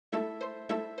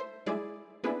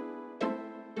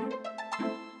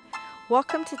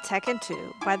Welcome to Tech and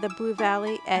Two by the Blue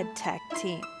Valley Ed Tech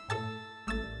team.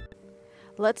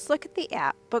 Let's look at the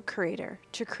app Book Creator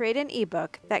to create an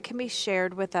ebook that can be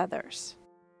shared with others.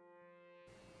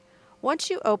 Once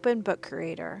you open Book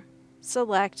Creator,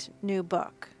 select New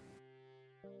Book.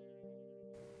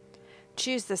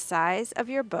 Choose the size of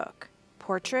your book,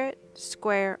 portrait,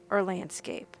 square, or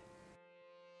landscape.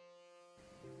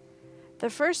 The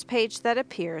first page that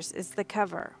appears is the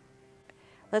cover.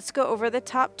 Let's go over the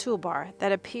top toolbar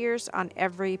that appears on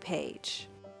every page.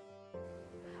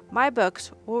 My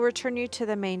Books will return you to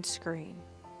the main screen.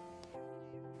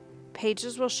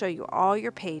 Pages will show you all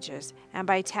your pages, and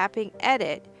by tapping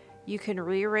Edit, you can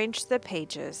rearrange the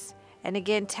pages, and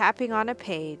again tapping on a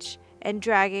page and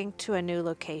dragging to a new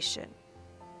location.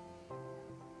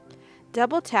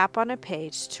 Double tap on a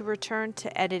page to return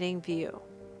to editing view.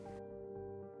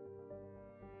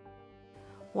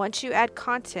 Once you add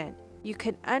content, you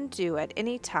can undo at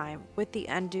any time with the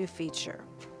undo feature.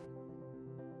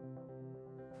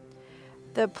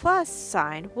 The plus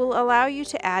sign will allow you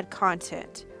to add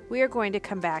content. We are going to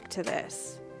come back to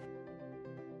this.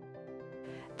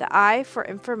 The I for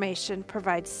information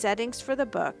provides settings for the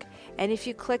book, and if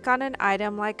you click on an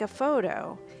item like a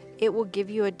photo, it will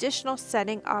give you additional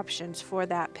setting options for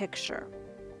that picture.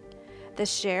 The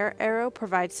share arrow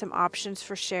provides some options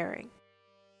for sharing.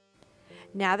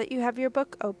 Now that you have your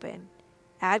book open,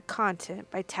 add content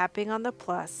by tapping on the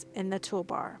plus in the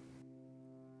toolbar.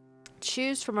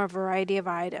 Choose from a variety of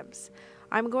items.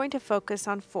 I'm going to focus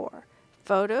on 4: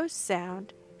 photos,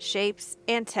 sound, shapes,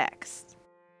 and text.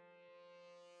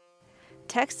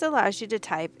 Text allows you to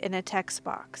type in a text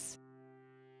box.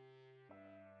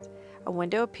 A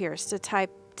window appears to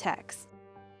type text.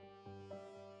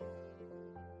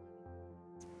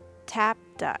 Tap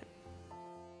Done.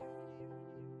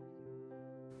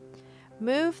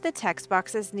 Move the text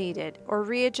box as needed or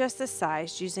readjust the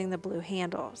size using the blue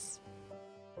handles.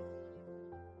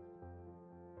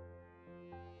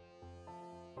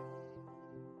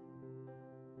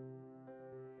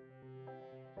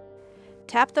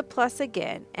 Tap the plus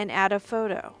again and add a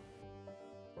photo.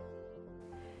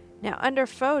 Now under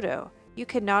Photo, you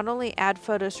can not only add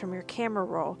photos from your camera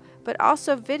roll, but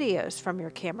also videos from your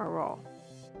camera roll.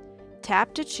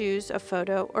 Tap to choose a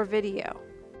photo or video.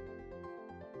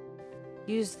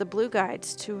 Use the blue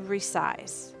guides to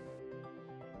resize.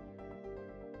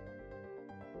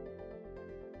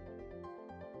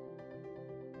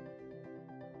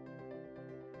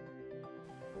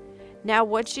 Now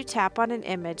once you tap on an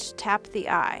image, tap the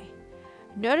eye.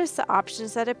 Notice the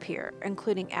options that appear,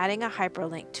 including adding a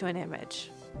hyperlink to an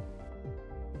image.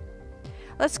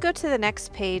 Let's go to the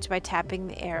next page by tapping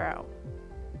the arrow.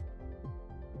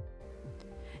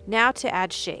 Now to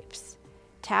add shapes.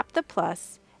 Tap the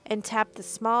plus and tap the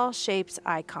small shapes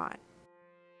icon.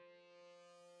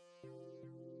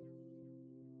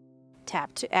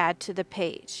 Tap to add to the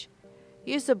page.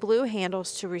 Use the blue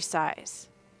handles to resize.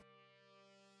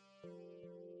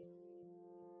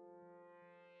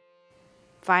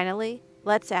 Finally,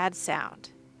 let's add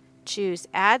sound. Choose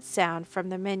Add Sound from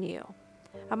the menu.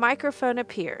 A microphone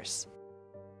appears.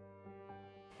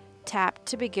 Tap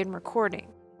to begin recording.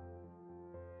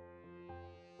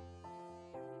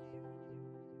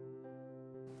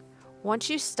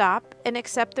 Once you stop and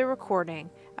accept the recording,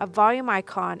 a volume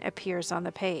icon appears on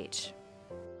the page.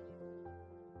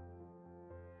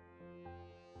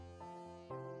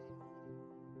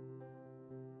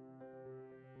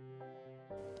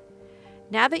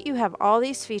 Now that you have all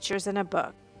these features in a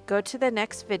book, go to the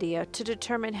next video to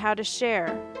determine how to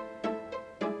share.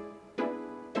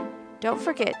 Don't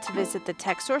forget to visit the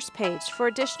TechSource page for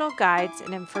additional guides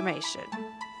and information.